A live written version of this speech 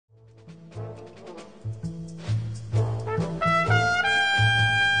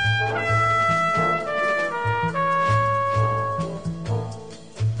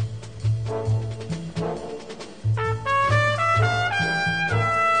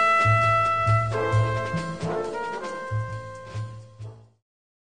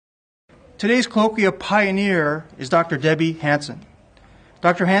Today's colloquia pioneer is Dr. Debbie Hansen.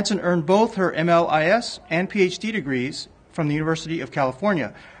 Dr. Hansen earned both her MLIS and PhD degrees from the University of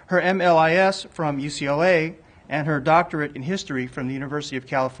California, her MLIS from UCLA, and her doctorate in history from the University of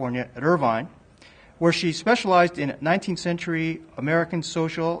California at Irvine, where she specialized in 19th century American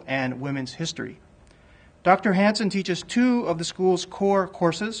social and women's history. Dr. Hansen teaches two of the school's core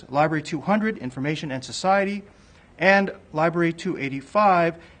courses, Library 200, Information and Society, and Library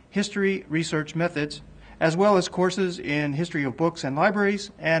 285, History Research Methods, as well as courses in history of books and libraries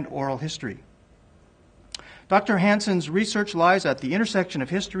and oral history. Dr. Hansen's research lies at the intersection of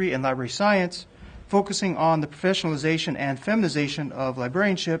history and library science, focusing on the professionalization and feminization of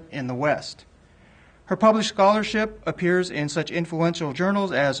librarianship in the West. Her published scholarship appears in such influential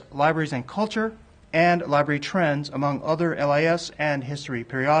journals as Libraries and Culture and Library Trends, among other LIS and history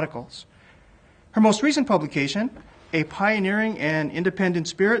periodicals. Her most recent publication, A Pioneering and Independent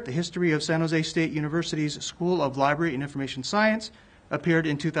Spirit, The History of San Jose State University's School of Library and Information Science, appeared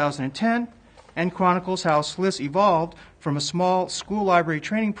in 2010 and chronicles how SLIS evolved from a small school library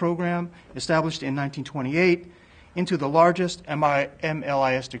training program established in 1928 into the largest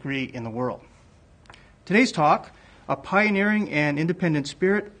MLIS degree in the world. Today's talk, A Pioneering and Independent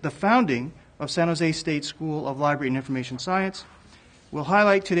Spirit, The Founding of San Jose State School of Library and Information Science, will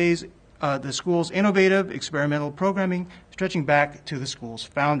highlight the school's innovative experimental programming stretching back to the school's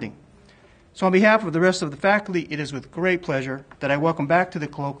founding. So on behalf of the rest of the faculty, it is with great pleasure that I welcome back to the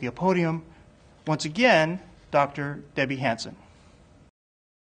colloquia podium, once again, Dr. Debbie Hansen.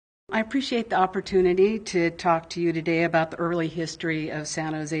 I appreciate the opportunity to talk to you today about the early history of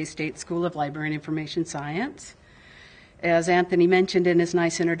San Jose State School of Library and Information Science. As Anthony mentioned in his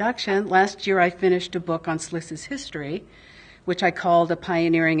nice introduction, last year I finished a book on SLIS's history, which I called A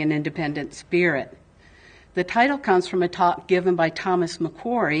Pioneering and Independent Spirit. The title comes from a talk given by Thomas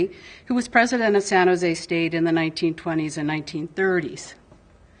McQuarrie, who was president of San Jose State in the 1920s and 1930s.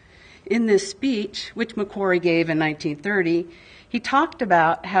 In this speech, which McQuarrie gave in 1930, he talked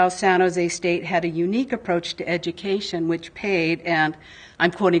about how San Jose State had a unique approach to education which paid, and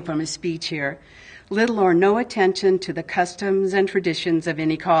I'm quoting from his speech here, little or no attention to the customs and traditions of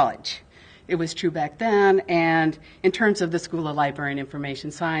any college. It was true back then, and in terms of the School of Library and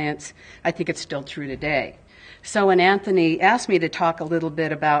Information Science, I think it's still true today. So when Anthony asked me to talk a little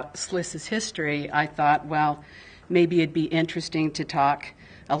bit about SLIS's history, I thought, well, maybe it'd be interesting to talk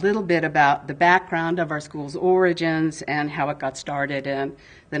a little bit about the background of our school's origins and how it got started in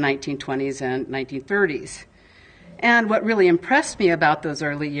the 1920s and 1930s. And what really impressed me about those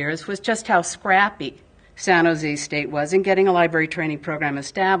early years was just how scrappy San Jose State was in getting a library training program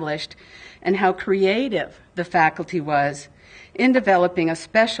established, and how creative the faculty was in developing a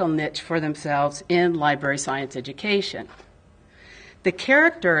special niche for themselves in library science education. The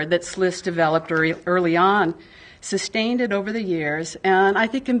character that SLIS developed early on sustained it over the years, and I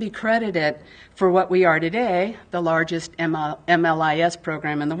think can be credited for what we are today, the largest MLIS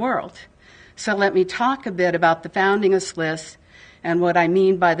program in the world. So let me talk a bit about the founding of SLIS and what I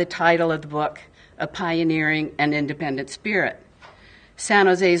mean by the title of the book, A Pioneering and Independent Spirit. San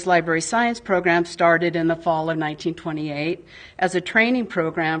Jose's library science program started in the fall of 1928 as a training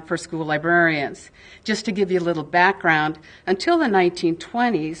program for school librarians. Just to give you a little background, until the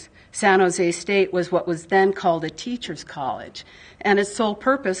 1920s, San Jose State was what was then called a teacher's college, and its sole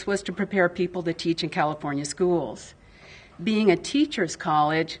purpose was to prepare people to teach in California schools. Being a teacher's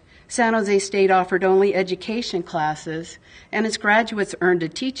college, San Jose State offered only education classes, and its graduates earned a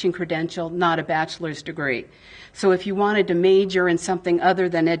teaching credential, not a bachelor's degree. So if you wanted to major in something other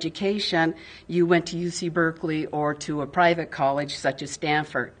than education, you went to UC Berkeley or to a private college such as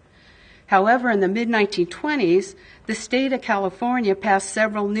Stanford. However, in the mid-1920s, the state of California passed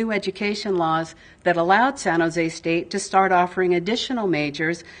several new education laws that allowed San Jose State to start offering additional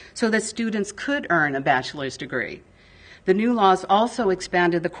majors so that students could earn a bachelor's degree. The new laws also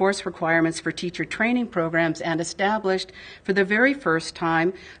expanded the course requirements for teacher training programs and established, for the very first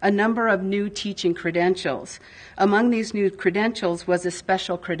time, a number of new teaching credentials. Among these new credentials was a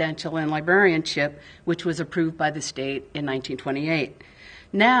special credential in librarianship, which was approved by the state in 1928.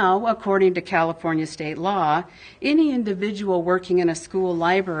 Now, according to California state law, any individual working in a school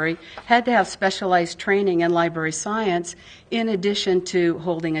library had to have specialized training in library science in addition to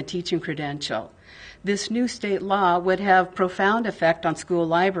holding a teaching credential. This new state law would have profound effect on school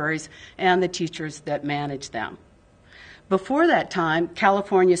libraries and the teachers that manage them. Before that time,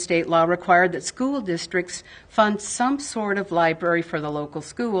 California state law required that school districts fund some sort of library for the local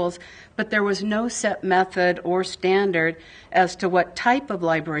schools, but there was no set method or standard as to what type of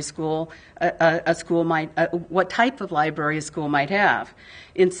library what type of library a school might have.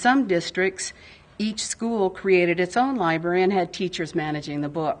 In some districts, each school created its own library and had teachers managing the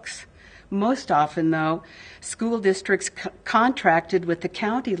books. Most often, though, school districts contracted with the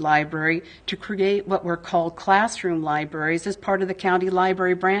county library to create what were called classroom libraries as part of the county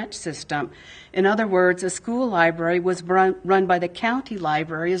library branch system. In other words, a school library was run by the county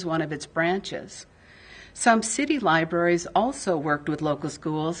library as one of its branches. Some city libraries also worked with local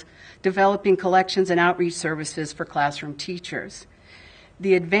schools, developing collections and outreach services for classroom teachers.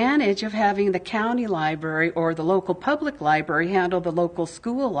 The advantage of having the county library or the local public library handle the local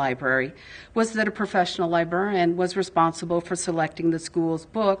school library was that a professional librarian was responsible for selecting the school's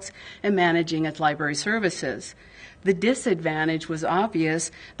books and managing its library services. The disadvantage was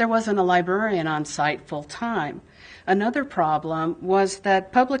obvious. There wasn't a librarian on site full time. Another problem was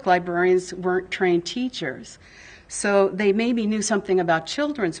that public librarians weren't trained teachers. So they maybe knew something about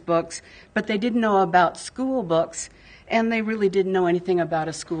children's books, but they didn't know about school books, and they really didn't know anything about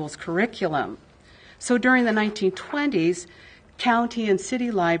a school's curriculum. So during the 1920s, county and city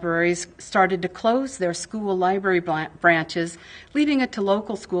libraries started to close their school library branches, leaving it to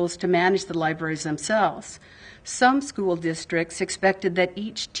local schools to manage the libraries themselves. Some school districts expected that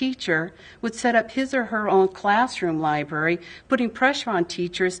each teacher would set up his or her own classroom library, putting pressure on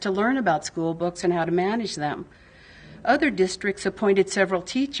teachers to learn about school books and how to manage them. Other districts appointed several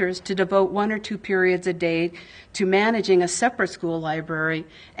teachers to devote 1 or 2 periods a day to managing a separate school library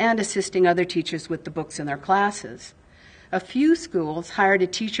and assisting other teachers with the books in their classes. A few schools hired a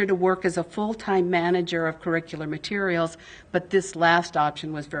teacher to work as a full-time manager of curricular materials, but this last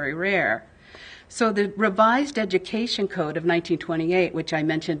option was very rare. So the revised Education Code of 1928, which I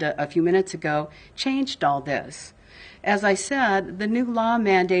mentioned a few minutes ago, changed all this. As I said, the new law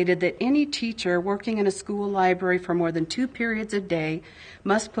mandated that any teacher working in a school library for more than 2 periods a day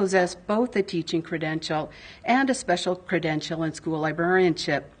must possess both a teaching credential and a special credential in school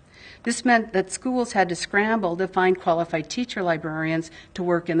librarianship. This meant that schools had to scramble to find qualified teacher librarians to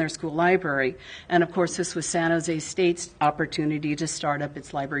work in their school library. And of course, this was San Jose State's opportunity to start up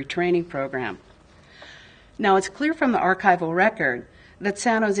its library training program. Now, it's clear from the archival record that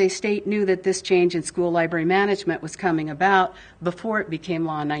San Jose State knew that this change in school library management was coming about before it became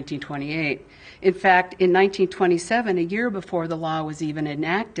law in 1928. In fact, in 1927, a year before the law was even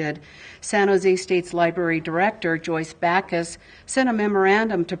enacted, San Jose State's library director, Joyce Backus, sent a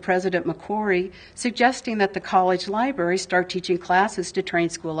memorandum to President McQuarrie suggesting that the college library start teaching classes to train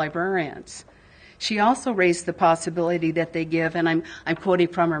school librarians. She also raised the possibility that they give, and I'm quoting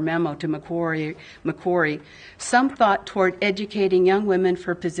from her memo to McQuarrie, some thought toward educating young women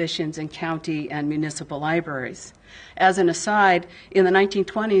for positions in county and municipal libraries. As an aside, in the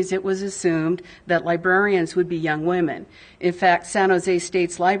 1920s, it was assumed that librarians would be young women. In fact, San Jose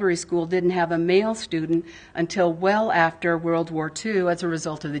State's library school didn't have a male student until well after World War II as a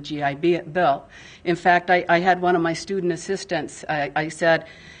result of the GI Bill. In fact, I had one of my student assistants, I said,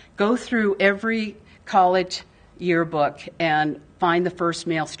 go through every college yearbook and find the first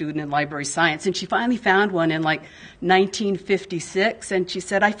male student in library science. And she finally found one in like 1956, and she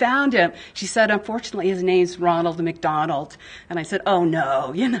said, I found him. She said, unfortunately, his name's Ronald McDonald. And I said, oh,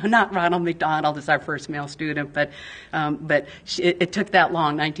 no, not Ronald McDonald is our first male student, but it took that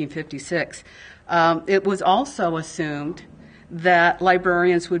long, 1956. It was also assumed that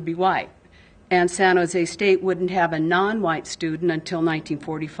librarians would be white, and San Jose State wouldn't have a non-white student until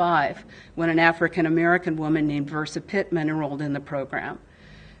 1945, when an African-American woman named Versa Pittman enrolled in the program.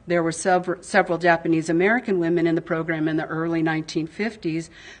 There were several Japanese-American women in the program in the early 1950s,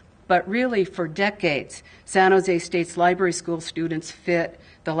 but really for decades, San Jose State's library school students fit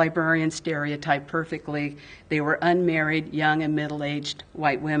the librarian stereotype perfectly. They were unmarried, young and middle-aged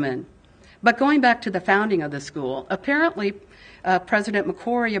white women. But going back to the founding of the school, apparently President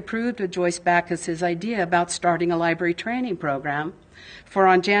McQuarrie approved of Joyce Backus's idea about starting a library training program, for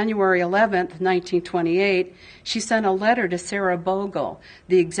on January 11th, 1928, she sent a letter to Sarah Bogle,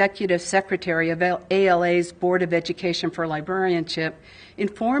 the executive secretary of ALA's Board of Education for Librarianship,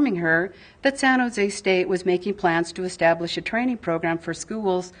 informing her that San Jose State was making plans to establish a training program for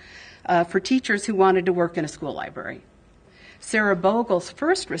schools for teachers who wanted to work in a school library. Sarah Bogle's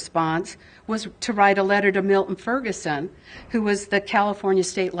first response was to write a letter to Milton Ferguson, who was the California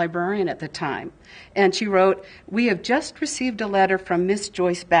State Librarian at the time. And she wrote, "We have just received a letter from Miss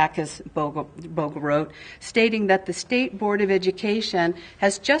Joyce Backus," Bogle wrote, "stating that the State Board of Education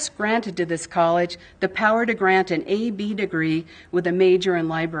has just granted to this college the power to grant an A.B. degree with a major in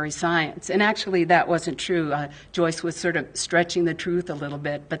library science." And actually, that wasn't true. Joyce was sort of stretching the truth a little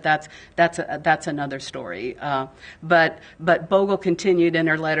bit, but that's another story. But Bogle continued in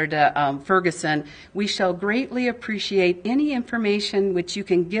her letter to Ferguson, "We shall greatly appreciate any information which you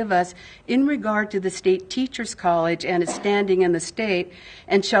can give us in regard to the State Teachers College and its standing in the state,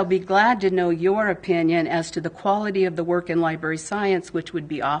 and shall be glad to know your opinion as to the quality of the work in library science which would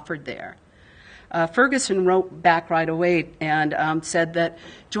be offered there." Ferguson wrote back right away and said that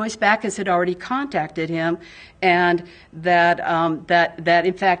Joyce Backus had already contacted him, and that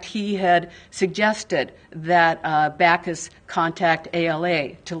in fact he had suggested that Backus contact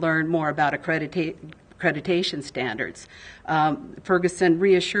ALA to learn more about accreditation standards. Ferguson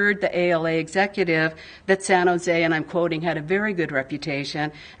reassured the ALA executive that San Jose, and I'm quoting, had a very good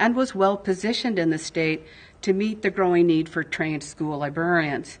reputation and was well positioned in the state to meet the growing need for trained school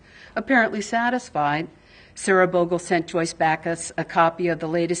librarians. Apparently satisfied, Sarah Bogle sent Joyce Backus a copy of the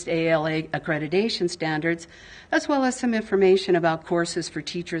latest ALA accreditation standards, as well as some information about courses for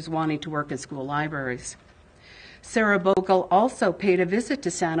teachers wanting to work in school libraries. Sarah Bogle also paid a visit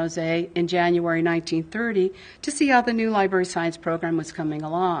to San Jose in January 1930 to see how the new library science program was coming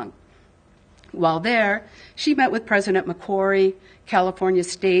along. While there, she met with President McQuarrie, California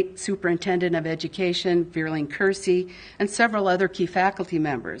State Superintendent of Education Vierling Kersey, and several other key faculty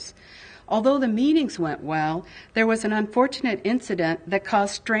members. Although the meetings went well, there was an unfortunate incident that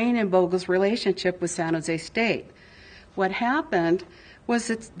caused strain in Bogle's relationship with San Jose State. What happened was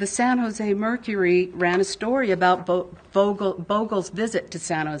that the San Jose Mercury ran a story about Bogle's visit to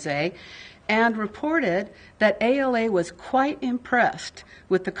San Jose and reported that ALA was quite impressed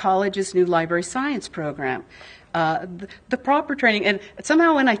with the college's new library science program. The proper training, and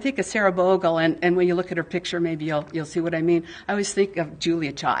somehow when I think of Sarah Bogle, and when you look at her picture, maybe you'll see what I mean. I always think of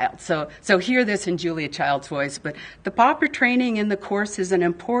Julia Child. So hear this in Julia Child's voice. But the proper training in the course is an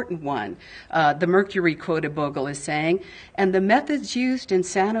important one, the Mercury quoted Bogle is saying, and the methods used in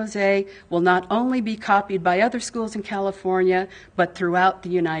San Jose will not only be copied by other schools in California, but throughout the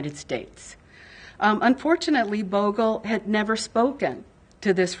United States. Unfortunately, Bogle had never spoken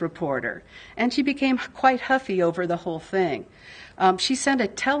to this reporter, and she became quite huffy over the whole thing. She sent a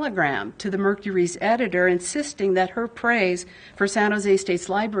telegram to the Mercury's editor insisting that her praise for San Jose State's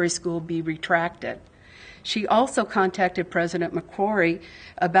library school be retracted. She also contacted President McQuarrie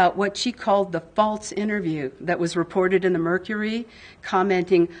about what she called the false interview that was reported in the Mercury,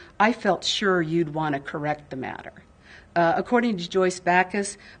 commenting, "I felt sure you'd want to correct the matter." According to Joyce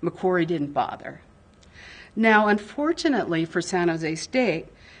Backus, McQuarrie didn't bother. Now, unfortunately for San Jose State,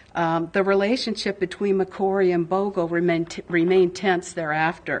 the relationship between McQuarrie and Bogle remained tense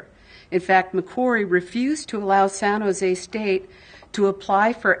thereafter. In fact, McQuarrie refused to allow San Jose State to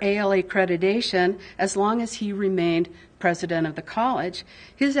apply for ALA accreditation as long as he remained president of the college.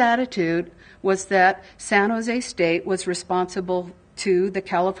 His attitude was that San Jose State was responsible to the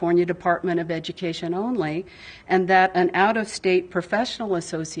California Department of Education only, and that an out-of-state professional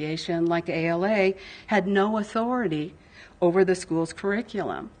association like ALA had no authority over the school's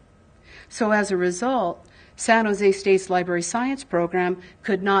curriculum. So as a result, San Jose State's library science program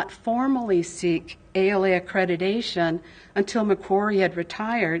could not formally seek ALA accreditation until McQuarrie had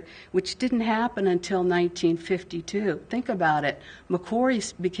retired, which didn't happen until 1952. Think about it.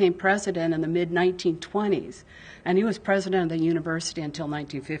 McQuarrie became president in the mid-1920s, and he was president of the university until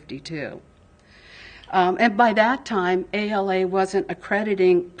 1952. And by that time, ALA wasn't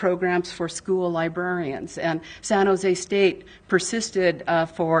accrediting programs for school librarians, and San Jose State persisted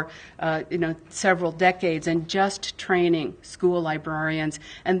for several decades in just training school librarians,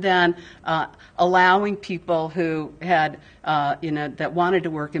 and then allowing people who had that wanted to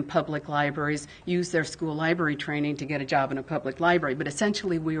work in public libraries use their school library training to get a job in a public library. But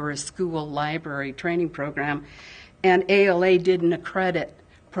essentially, we were a school library training program, and ALA didn't accredit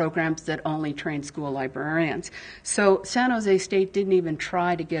programs that only train school librarians. So San Jose State didn't even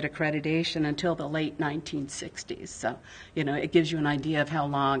try to get accreditation until the late 1960s. So, it gives you an idea of how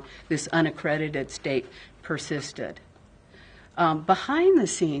long this unaccredited state persisted. Behind the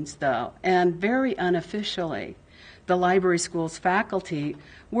scenes, though, and very unofficially, the library school's faculty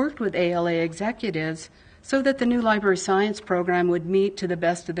worked with ALA executives so that the new library science program would meet, to the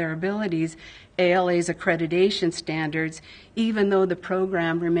best of their abilities, ALA's accreditation standards, even though the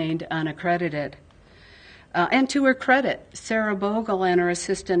program remained unaccredited. And to her credit, Sarah Bogle and her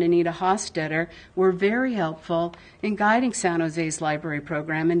assistant Anita Hostetter were very helpful in guiding San Jose's library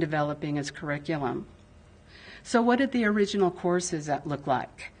program and developing its curriculum. So what did the original courses look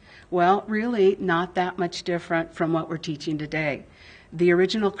like? Well, really not that much different from what we're teaching today. The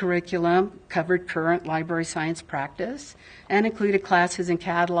original curriculum covered current library science practice and included classes in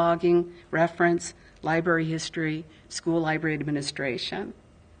cataloging, reference, library history, school library administration.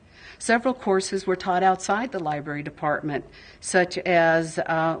 Several courses were taught outside the library department, such as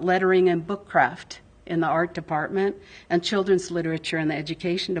lettering and bookcraft in the art department and children's literature in the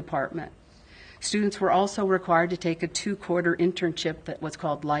education department. Students were also required to take a 2-quarter internship that was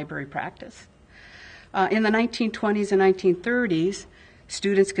called library practice. In the 1920s and 1930s,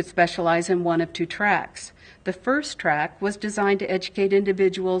 students could specialize in one of 2 tracks. The first track was designed to educate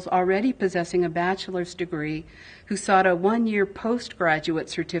individuals already possessing a bachelor's degree who sought a 1-year postgraduate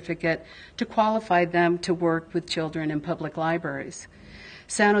certificate to qualify them to work with children in public libraries.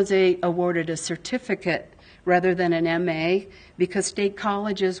 San Jose awarded a certificate rather than an MA because state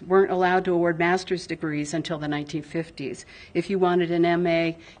colleges weren't allowed to award master's degrees until the 1950s. If you wanted an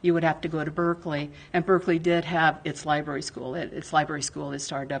MA, you would have to go to Berkeley, and Berkeley did have its library school. Its library school had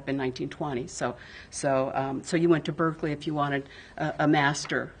started up in 1920, so you went to Berkeley if you wanted a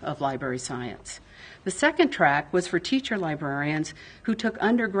master of library science. The second track was for teacher librarians who took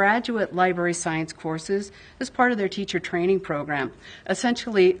undergraduate library science courses as part of their teacher training program.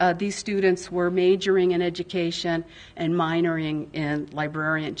 Essentially, these students were majoring in education and minoring in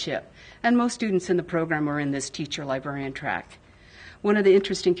librarianship. And most students in the program were in this teacher librarian track. One of the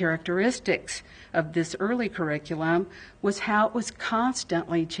interesting characteristics of this early curriculum was how it was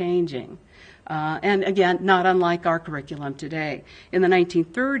constantly changing. And again, not unlike our curriculum today. In the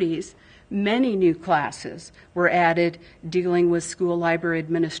 1930s, many new classes were added dealing with school library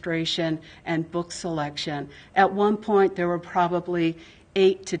administration and book selection. At one point, there were probably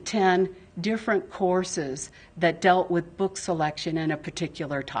 8 to 10 different courses that dealt with book selection in a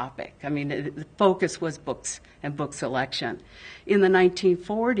particular topic. I mean, the focus was books and book selection. In the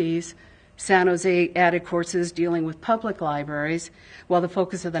 1940s, San Jose added courses dealing with public libraries, while the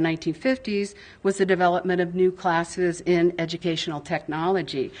focus of the 1950s was the development of new classes in educational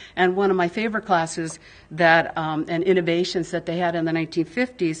technology. And one of my favorite classes and innovations that they had in the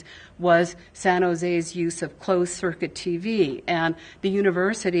 1950s was San Jose's use of closed-circuit TV. And the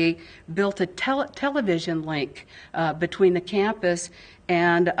university built a television link between the campus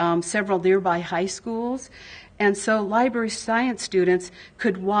and several nearby high schools. And so library science students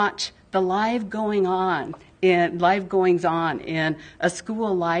could watch the live goings-on in a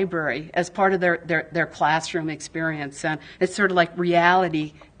school library as part of their classroom experience. And it's sort of like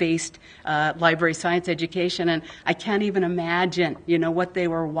reality-based library science education. And I can't even imagine, what they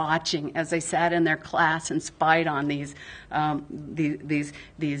were watching as they sat in their class and spied on these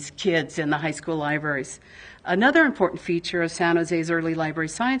kids in the high school libraries. Another important feature of San Jose's early library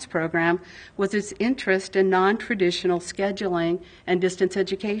science program was its interest in non-traditional scheduling and distance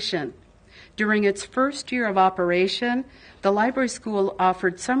education. During its first year of operation, the library school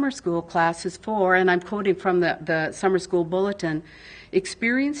offered summer school classes for, and I'm quoting from the summer school bulletin,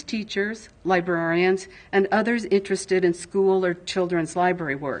 experienced teachers, librarians, and others interested in school or children's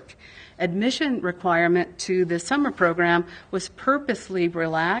library work. Admission requirement to the summer program was purposely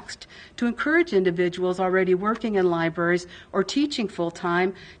relaxed to encourage individuals already working in libraries or teaching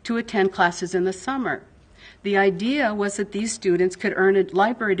full-time to attend classes in the summer. The idea was that these students could earn a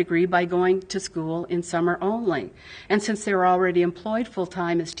library degree by going to school in summer only. And since they were already employed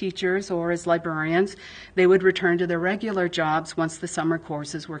full-time as teachers or as librarians, they would return to their regular jobs once the summer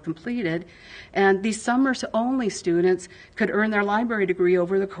courses were completed. And these summers-only students could earn their library degree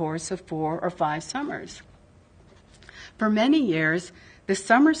over the course of 4 or 5 summers. For many years, the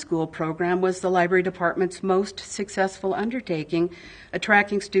summer school program was the library department's most successful undertaking,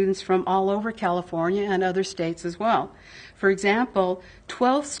 attracting students from all over California and other states as well. For example,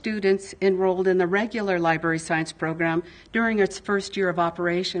 12 students enrolled in the regular library science program during its first year of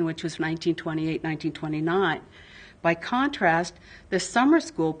operation, which was 1928-1929. By contrast, the summer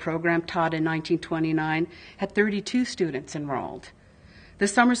school program taught in 1929 had 32 students enrolled. The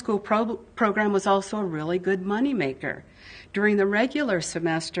summer school program was also a really good moneymaker. During the regular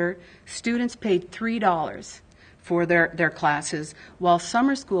semester, students paid $3 for their classes, while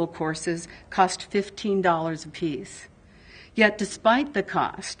summer school courses cost $15 apiece. Yet despite the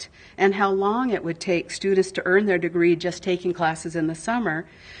cost and how long it would take students to earn their degree just taking classes in the summer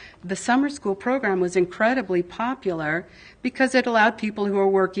school program was incredibly popular because it allowed people who were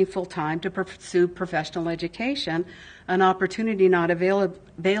working full-time to pursue professional education, an opportunity not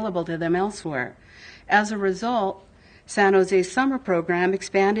available to them elsewhere. As a result, San Jose's summer program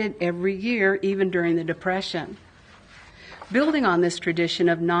expanded every year, even during the Depression. Building on this tradition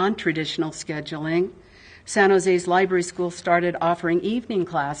of non-traditional scheduling, San Jose's library school started offering evening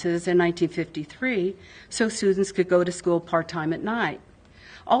classes in 1953 so students could go to school part-time at night.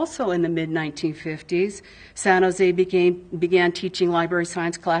 Also in the mid-1950s, San Jose began teaching library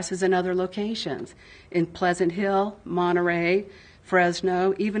science classes in other locations, in Pleasant Hill, Monterey,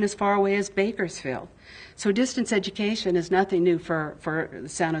 Fresno, even as far away as Bakersfield. So distance education is nothing new for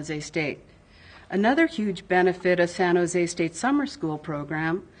San Jose State. Another huge benefit of San Jose State summer school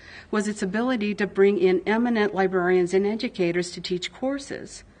program was its ability to bring in eminent librarians and educators to teach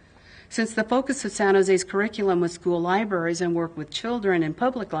courses. Since the focus of San Jose's curriculum was school libraries and work with children in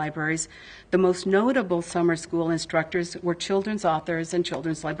public libraries, the most notable summer school instructors were children's authors and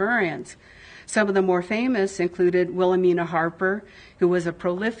children's librarians. Some of the more famous included Wilhelmina Harper, who was a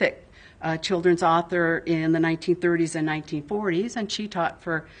prolific children's author in the 1930s and 1940s, and she taught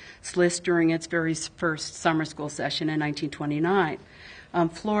for SLIS during its very first summer school session in 1929.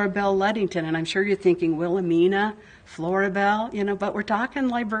 Flora Bell Luddington, and I'm sure you're thinking Wilhelmina, Flora Bell, but we're talking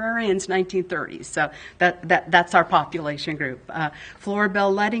librarians 1930s, so that's our population group. Flora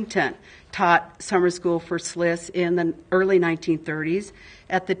Bell Luddington taught summer school for SLIS in the early 1930s.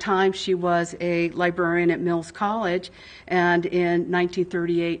 At the time, she was a librarian at Mills College, and in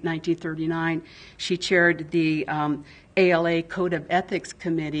 1938, 1939, she chaired the ALA Code of Ethics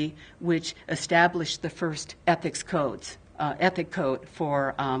Committee, which established the first ethics codes. Ethic code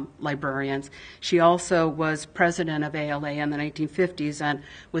for librarians. She also was president of ALA in the 1950s and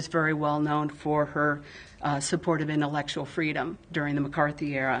was very well known for her support of intellectual freedom during the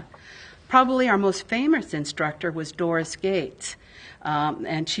McCarthy era. Probably our most famous instructor was Doris Gates,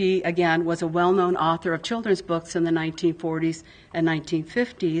 and she, again, was a well-known author of children's books in the 1940s and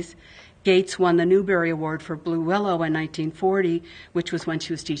 1950s. Gates won the Newbery Award for Blue Willow in 1940, which was when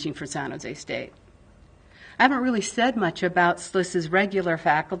she was teaching for San Jose State. I haven't really said much about SLIS's regular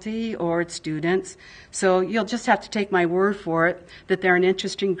faculty or its students, so you'll just have to take my word for it that they're an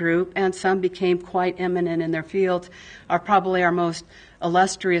interesting group, and some became quite eminent in their fields. Probably our most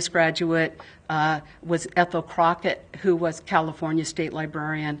illustrious graduate was Ethel Crockett, who was California State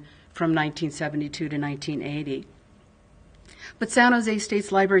Librarian from 1972 to 1980. But San Jose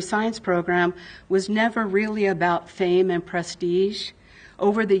State's library science program was never really about fame and prestige.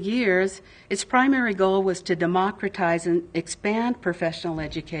 Over the years, its primary goal was to democratize and expand professional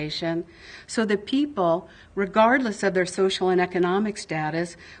education so that people, regardless of their social and economic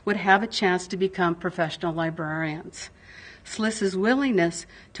status, would have a chance to become professional librarians. SLIS's willingness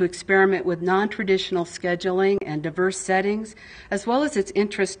to experiment with non-traditional scheduling and diverse settings, as well as its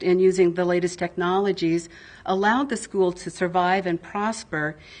interest in using the latest technologies, allowed the school to survive and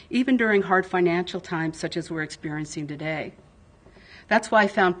prosper even during hard financial times such as we're experiencing today. That's why I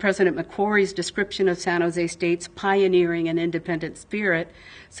found President McQuarrie's description of San Jose State's pioneering and independent spirit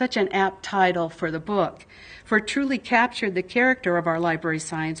such an apt title for the book, for it truly captured the character of our library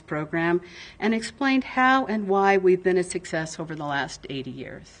science program and explained how and why we've been a success over the last 80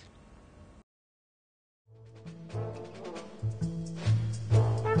 years.